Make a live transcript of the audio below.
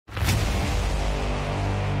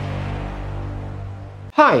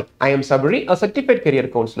Hi, I am Sabari, a certified career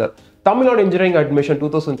counselor. Tamilnadu Engineering Admission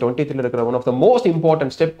 2023 இருக்கிற one of the most important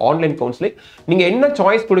step online counseling. நீங்க என்ன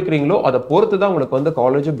choice கொடுக்குறீங்களோ அதை பொறுத்து தான் உங்களுக்கு வந்து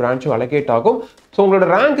காலேஜ் பிரான்ச் அலோகேட் ஆகும். ஸோ உங்களோட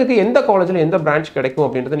ரேங்க்குக்கு எந்த காலேஜில் எந்த பிரான்ச் கிடைக்கும்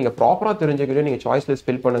அப்படின்றத நீங்கள் ப்ராப்பராக தெரிஞ்சுக்கிட்டு நீங்கள் சாய்ஸ் லிஸ்ட்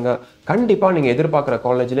ஃபில் பண்ணுங்க. கண்டிப்பாக நீங்கள் எதிர்பார்க்குற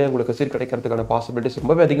காலேஜ்லேயே உங்களுக்கு சீட் கிடைக்கிறதுக்கான பாசிபிலிட்டிஸ்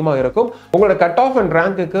ரொம்பவே அதிகமாக இருக்கும். உங்களோட கட் ஆஃப் அண்ட்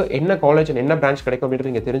ரேங்க்குக்கு என்ன காலேஜ் என்ன பிரான்ச் கிடைக்கும்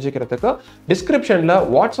அப்படின்றது நீங்கள் தெரிஞ்சுக்கிறதுக்கு டிஸ்கிரிப்ஷனில்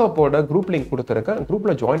வாட்ஸ்அப்போட குரூப் லிங்க் கொடுத்துருக்கேன்.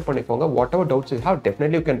 குரூப்பில் ஜாயின் பண்ணிக்கோங்க. What ever doubts you have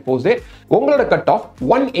definitely you can post it. உங்களோட கட் ஆஃப்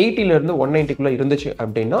 180 இருந்து 190 இருந்துச்சு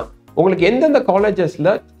அப்படின்னா உங்களுக்கு எந்தெந்த காலேஜஸ்ல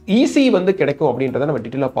ECE வந்து கிடைக்கும் அப்படின்றத நம்ம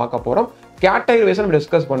டீடைலா பார்க்க போறோம். கேட்டகரி வைஸ் நம்ம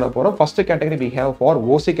டிஸ்கஸ் பண்ண போறோம். First category we have for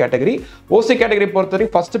OC category. OC category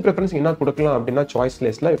பொறுத்தவரைக்கும் ஃபர்ஸ்ட் ப்ரிஃபரன்ஸ் என்ன கொடுக்கலாம் அப்படின்னா சாய்ஸ்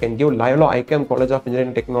லிஸ்ட்ல you can give Loyola ICAM College of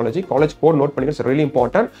Engineering and Technology. College code note பண்ணிக்க, it's really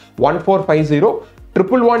important. 1450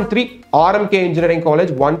 1113 RMK Engineering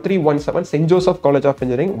College, 1317 St. Joseph College of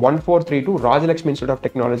Engineering, 1432 Rajalakshmi Institute of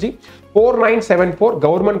Technology, 4974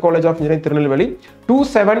 Government College of Engineering Tirunelveli,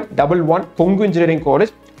 2711 Kongu Engineering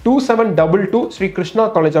College, 2722 Sri Krishna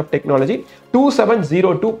College of Technology,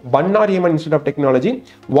 2702 Bannariyaman Institute of Technology,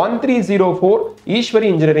 1304 Ishwari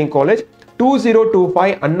Engineering College,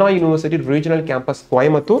 2025 Anna University Regional Campus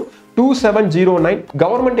Coimbatore, 2709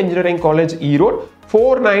 Government Engineering College Erode,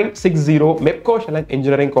 4960 MEPCO Shillong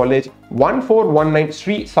Engineering College, 1419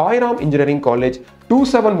 Sri Sairam Engineering College,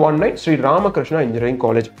 2719 Sri Ramakrishna Engineering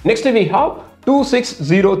College. Next we have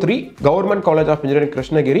 2603 Government College of Engineering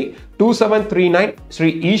Krishnagiri, 2739 Sri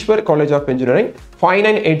Ishwar College of Engineering,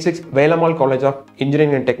 5986 Velamal College of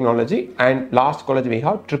Engineering and Technology, and last college we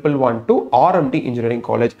have 1112 RMT Engineering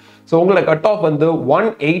College. So உங்களோட cut off வந்து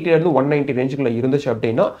 180 இருந்து 190 ரேஞ்சுக்குள்ள இருந்துச்சு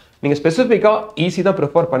அப்படின்னா நீங்க ஸ்பெசிஃபிக்கா ECE தான்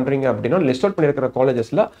prefer பண்றீங்க அப்படின்னா லிஸ்ட் அவுட் பண்ணிருக்கிற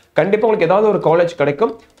காலேஜஸ்ல கண்டிப்பா உங்களுக்கு ஏதாவது ஒரு காலேஜ்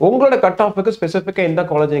கிடைக்கும். உங்களோட கட் ஆஃப்க்கு ஸ்பெசிஃபிக்கா எந்த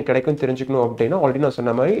காலேஜ் கிடைக்கும் தெரிஞ்சுக்கணும் அப்படின்னா ஆல்ரெடி நான்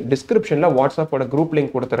சொன்ன மாதிரி டிஸ்கிரிப்ஷன்ல வாட்ஸ்அப்போட குரூப்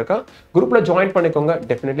லிங்க் கொடுத்துருக்கேன். குரூப்ல ஜாயின் பண்ணிக்கோங்க.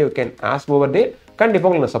 Definitely you can ask over there. கண்டிப்பா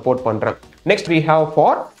உங்களுக்கு நான் சப்போர்ட் பண்றேன். Next we have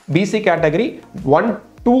for BC category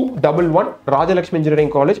 1211 Rajalakshmi Engineering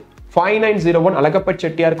College, 5901 Alagappa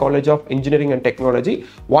Chettiar College of Engineering and Technology,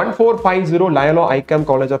 1450 Loyola ICAM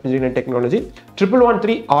College of Engineering and Technology,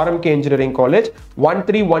 1113 RMK Engineering College,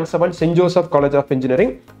 1317 St. Joseph College of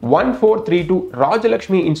Engineering, 1432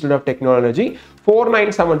 Rajalakshmi Institute of Technology,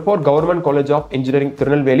 4974 Government College of Engineering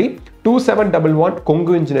Tirunelveli, 2711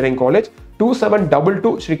 Kongu Engineering College,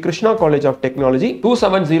 2722 Sri Krishna College of Technology,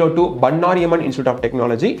 2702 Bannariyaman Institute of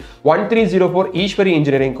Technology, 1304 Ishwari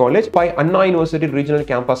Engineering College by Anna University Regional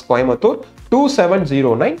Campus Coimbatore,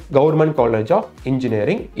 2709 Government College of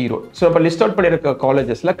Engineering Erode. So நம்ம list out பண்ணிருக்க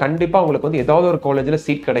காலேஜஸ்ல கண்டிப்பா உங்களுக்கு வந்து ஏதாவது ஒரு காலேஜ்ல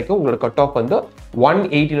seat கிடைக்கும். உங்களோட கட் ஆஃப் வந்து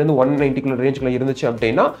 180 இருந்து 190 குள்ள ரேஞ்சுக்குள்ள இருந்துச்சு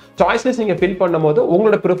அப்படின்னா சாய்ஸ் லிஸ்ட் நீங்க ஃபில் பண்ணும்போது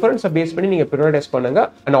உங்களோட ப்ரிஃபரன்ஸை பேஸ் பண்ணி நீங்க ப்ரையாரிடைஸ் பண்ணுங்க.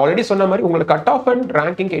 அண்ட் ஆல்ரெடி சொன்ன மாதிரி உங்களோட கட் ஆஃப் அண்ட்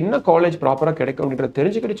ரேங்கிங் என்ன காலேஜ் ப்ராப்பரா கிடைக்கும் அப்படின்றத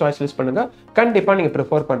தெரிஞ்சுக்கிட்டு சாய்ஸ் லிஸ்ட் பண்ணுங்க. கண்டிப்பா நீங்க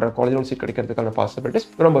ப்ரிஃபர் பண்ற காலேஜ்ல சீட் கிடைக்கிறதுக்கான பாசிபிலிட்டிஸ்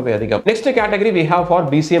ரொம்பவே அதிகம். Next category we have for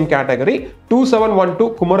BCM category 2712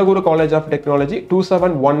 Kumaraguru College of Technology,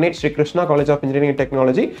 2718 Sri Krishna College of Engineering and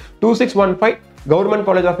Technology, 2615 Government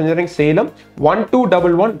College of Engineering Salem,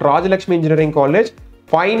 1211 Rajalakshmi Engineering College,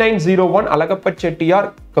 5901 Alagappa Chettiar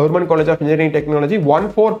Government College of Engineering and Technology,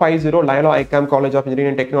 1450 Loyola ICAM College of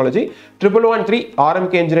Engineering and Technology, 1113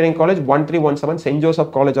 RMK Engineering College, 1317 St.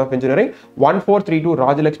 Joseph College of Engineering, 1432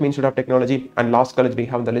 Rajalakshmi Institute of Technology, and last college we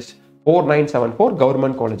have the list 4974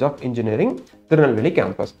 Government College of Engineering Tirunelveli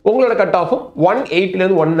Campus. உங்களோட cut off 180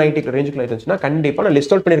 இருந்து 190 ரேஞ்சுக்குள்ள இருந்துச்சுன்னா கண்டிப்பா நான்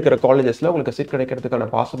list out பண்ணிருக்கிற காலேஜஸ்ல உங்களுக்கு seat கிடைக்கிறதுக்கான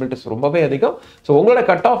possibilities ரொம்பவே அதிகம். So உங்களோட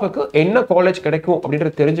கட் ஆஃப்க்கு என்ன காலேஜ் கிடைக்கும்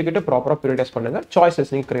அப்படின்றத தெரிஞ்சுக்கிட்டு ப்ராப்பரா ப்ரையாரிடைஸ் பண்ணுங்க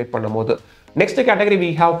சாய்ஸஸ் நீங்க கிரியேட் பண்ணும்போது. Next category we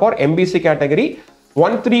have for MBC category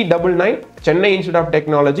 1399 Chennai Institute of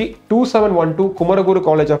Technology, 2712 Kumaraguru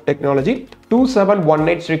College of Technology,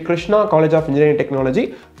 2718 Sri Krishna College of Engineering and Technology,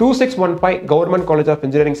 2615 Government College of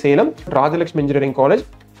Engineering Salem, Rajalakshmi Engineering College,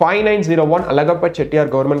 5901 Alagappa Chettiar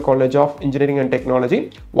Government College of Engineering and Technology,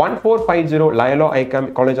 1450 Loyola ICAM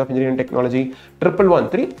College of Engineering and Technology,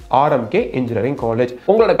 1113 RMK Engineering College.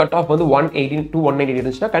 உங்களோட cut off வந்து 180 to 190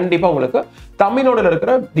 இருந்துச்சுன்னா கண்டிப்பா உங்களுக்கு தமிழ்நாடுல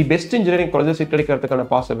இருக்கிற the best engineering colleges seat கிடைக்கிறதுக்கான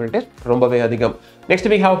possibilities ரொம்பவே அதிகம். Next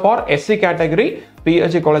we have for SC category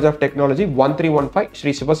PHG College of Technology, 1315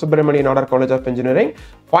 Sri Sivasubramanian Nadar College of Engineering,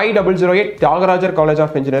 5008 Tyagarajar College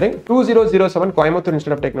of Engineering, 2007 Coimbatore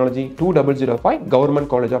Institute of Technology, 2005 Government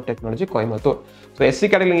College of Technology Coimbatore. So SC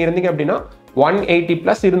category இருந்தீங்க அப்படின்னா 180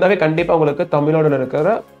 plus இருந்தாவே கண்டிப்பா உங்களுக்கு தமிழ்நாடுல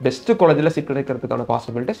இருக்கிற best காலேஜ்ல seat கிடைக்கிறதுக்கான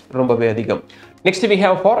possibilities ரொம்பவே அதிகம். Next we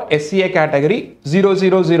have for SCA category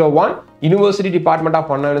 0001 University Department of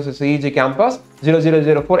Analysis CEG Campus,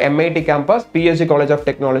 0004 MIT campus, PSG College of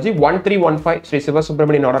Technology, 1315 Sri Siva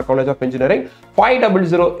Subramanian Nadar College of Engineering,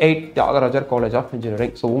 5008 Tyagarajar College of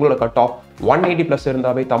Engineering. So உங்களோட cut off 180 plus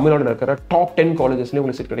இருந்தாவே தமிழ்நாடுல இருக்கிற top 10 காலேஜஸ்ல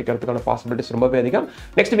உங்களுக்கு seat கிடைக்கிறதுக்கான possibilities ரொம்பவே அதிகம்.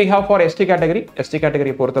 Next we have for ST category. ST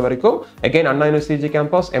category பொறுத்த வரைக்கும் again Anna University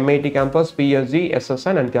campus, MIT campus, PSG,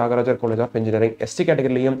 SSN and Tyagarajar College of Engineering. ST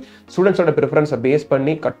categoryலயும் ஸ்டூடண்ட்ஸோட பிரெஃபரன்ஸை base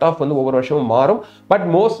பண்ணி கட் ஆஃப் வந்து ஒவ்வொரு வருஷமும் மாறும். பட்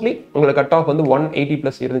மோஸ்ட்லி உங்களுக்கு கட் ஆஃப் வந்து 180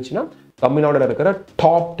 plus இருந்துச்சுன்னா தமிழ்நாடுல இருக்கிற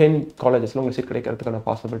டாப் 10 காலேஜஸ்ல உங்களுக்கு சீட் கிடைக்கிறதுக்கான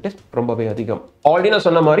பாசிபிலிட்டிஸ் ரொம்பவே அதிகம். ஆல்ரெடி நான்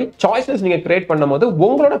சொன்ன மாதிரி சாய்ஸஸ் நீங்க கிரியேட் பண்ணும்போது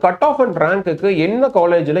உங்களோட கட் ஆஃப் அண்ட் ரேங்க்குக்கு என்ன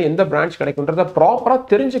காலேஜ்ல எந்த பிரான்ச் கிடைக்கும்ன்றத ப்ராப்பரா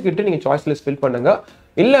தெரிஞ்சுக்கிட்டு நீங்க சாய்ஸ் லிஸ்ட் ஃபில் பண்ணுங்க.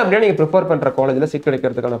 இல்ல அப்படியே நீங்க ப்ரிஃபர் பண்ற காலேஜ்ல சீட்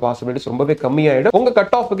கிடைக்கிறதுக்கான பாசிபிலிட்டிஸ் ரொம்பவே கம்மியாயிடும். உங்க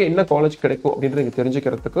கட் ஆஃப்க்கு என்ன காலேஜ் கிடைக்கும் அப்படின்றது நீங்க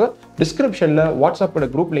தெரிஞ்சுக்கிறதுக்கு டிஸ்கிரிப்ஷன்ல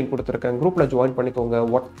வாட்ஸ்அப்ல குரூப் லிங்க் கொடுத்துருக்கேன். குரூப்ல ஜாயின் பண்ணிக்கோங்க.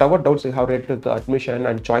 whatever doubts you have related to the admission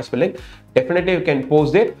and choice filling, definitely you can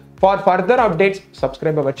post it. For further updates,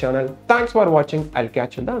 subscribe our channel. Thanks for watching. I'll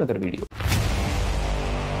catch you in the another video.